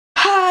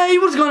Hey,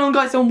 what's going on,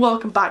 guys, and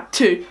welcome back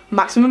to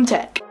Maximum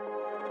Tech.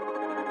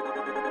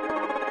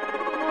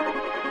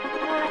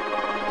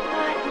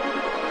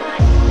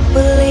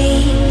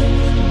 Believe,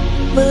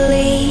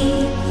 believe,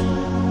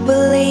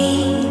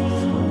 believe,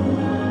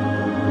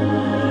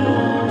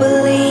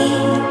 believe,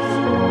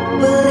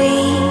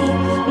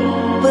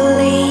 believe,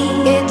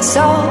 believe. It's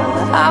all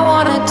I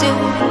wanna do.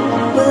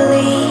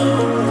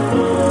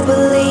 Believe,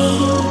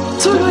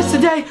 believe. So guys,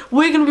 today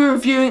we're going to be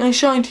reviewing and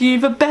showing to you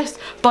the best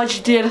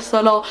budget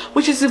DSLR,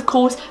 which is of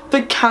course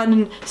the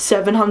Canon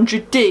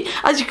 700D.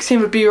 As you can see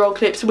in the B-roll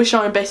clips, we're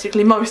showing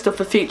basically most of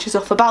the features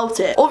off about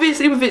it.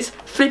 Obviously with its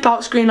flip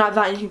out screen like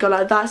that, you can go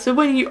like that, so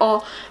when you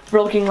are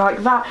vlogging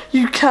like that,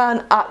 you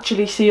can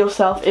actually see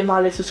yourself in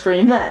my little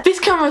screen there. This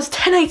camera is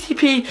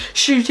 1080p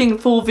shooting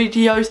for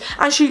videos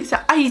and shoots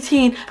at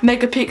 18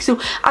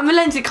 megapixel, and the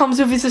lens it comes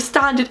with is a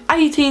standard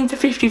 18 to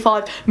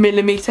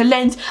 55mm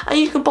lens, and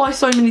you can buy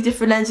so many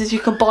different lenses. You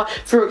can buy,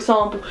 for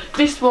example,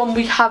 this one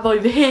we have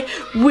over here,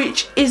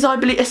 which is, I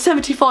believe, a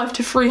 75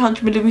 to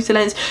 300mm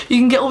lens. You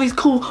can get all these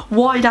cool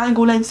wide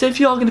angle lenses, so if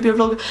you are going to be a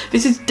vlogger,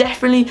 this is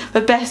definitely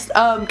the best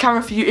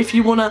camera for you if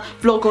you want to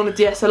vlog on a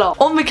DSLR.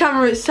 On the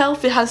camera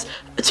itself, it has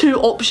two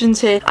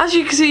options here. As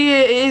you can see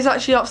here, it is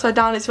actually upside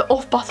down. It's the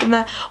off button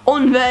there,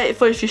 on there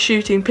for if you're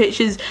shooting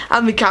pictures,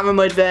 and the camera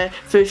mode there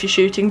for if you're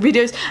shooting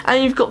videos.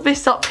 And you've got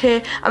this up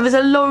here, and there's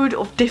a load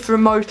of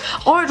different modes.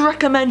 I would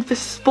recommend the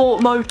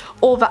sport mode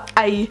or the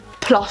A+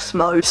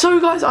 mode. So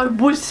guys, I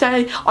would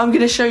say I'm going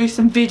to show you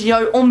some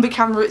video on the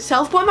camera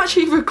itself, but I'm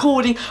actually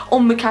recording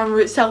on the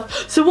camera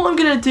itself. So what I'm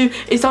going to do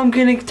is I'm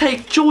going to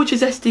take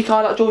George's SD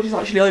card out. George is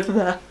actually over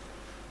there.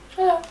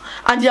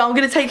 And yeah, I'm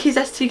going to take his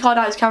SD card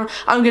out of his camera,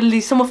 and I'm going to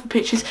leave some of the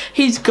pictures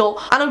he's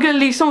got, and I'm going to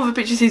leave some of the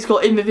pictures he's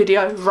got in the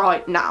video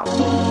right now.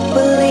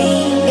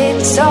 Believe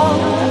it's all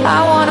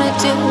I wanna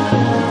do.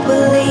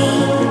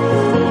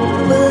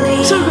 Believe,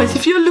 believe. So guys,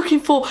 if you're looking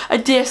for a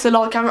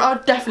DSLR camera,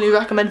 I'd definitely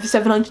recommend the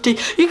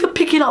 700D. You can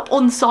pick it up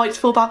on sites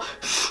for about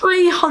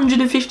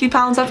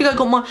 £350. I think I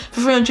got mine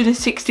for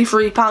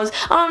 £363, and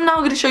I'm now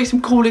going to show you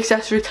some cool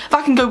accessories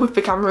that can go with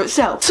the camera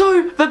itself.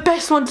 So the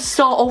best one to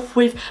start off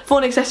with for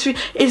an accessory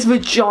is the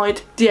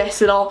giant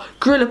DSLR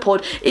gorilla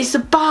pod. It's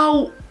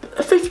about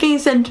 15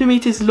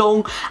 centimeters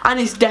long, and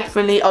it's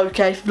definitely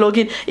okay for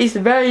vlogging. It's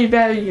very,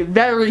 very,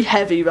 very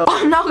heavy though.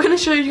 I'm now going to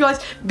show you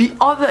guys the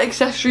other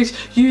accessories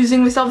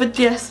using this other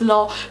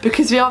DSLR,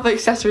 because the other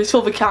accessories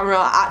for the camera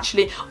are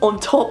actually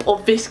on top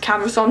of this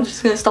camera. So I'm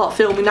just going to start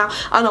filming now,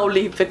 and I'll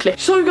leave the clip.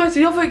 So guys,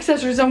 the other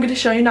accessories I'm going to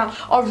show you now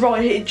are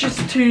right here,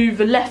 just to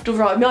the left or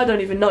right. I mean, I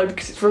don't even know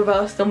because it's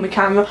reversed on the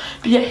camera,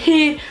 but yeah,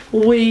 here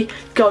we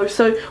go.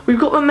 So we've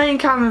got the main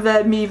camera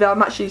there, me there,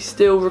 I'm actually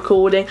still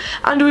recording,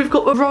 and we've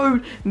got the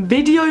Rode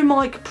Video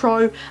Mic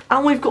Pro,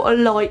 and we've got a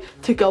light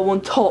to go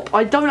on top.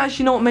 I don't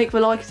actually know what make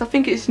the light because I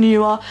think it's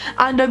newer,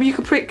 and you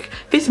can pick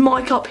this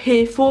mic up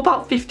here for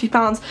about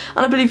 £50,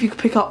 and I believe you can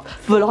pick up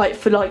the light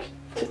for like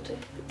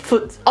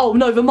oh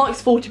no, the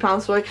mic's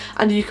 £40, sorry,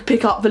 and you can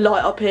pick up the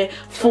light up here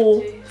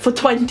for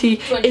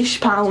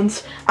 20-ish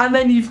pounds, and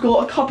then you've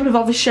got a couple of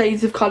other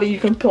shades of colour you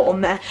can put on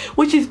there,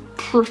 which is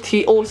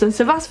pretty awesome.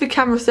 So that's the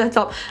camera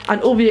setup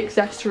and all the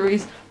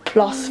accessories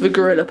plus the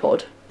gorilla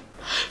pod.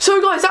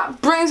 So guys, that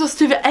brings us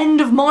to the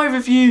end of my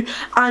review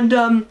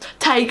and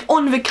take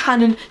on the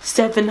Canon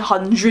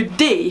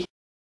 700D.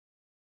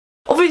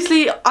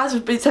 Obviously, as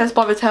it says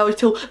by the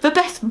title, the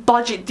best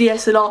budget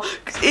DSLR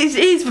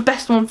is the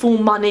best one for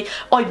money.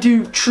 I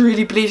do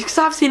truly believe, because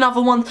I've seen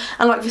other ones,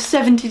 and like the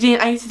 70D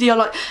and 80D are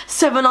like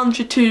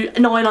 £700 to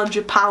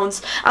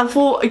 £900, and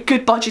for a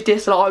good budget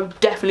DSLR, I would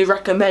definitely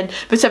recommend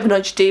the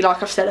 700D,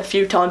 like I've said a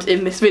few times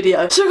in this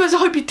video. So guys, I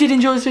hope you did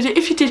enjoy this video.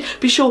 If you did,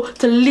 be sure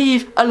to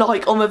leave a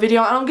like on the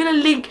video, and I'm going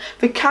to link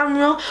the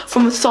camera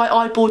from the site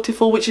I bought it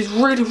for, which is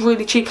really,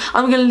 really cheap.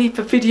 I'm going to leave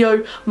the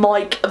video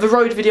mic, the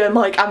Rode video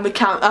mic, and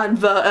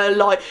the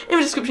light in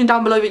the description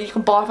down below that you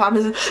can buy off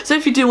Amazon. So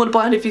if you do want to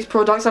buy any of these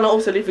products, and I'll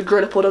also leave a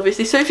gorilla pod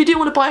obviously, so if you do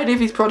want to buy any of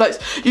these products,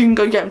 you can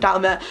go get them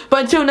down there.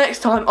 But until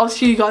next time, I'll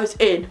see you guys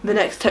in the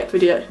next tech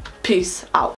video. Peace out.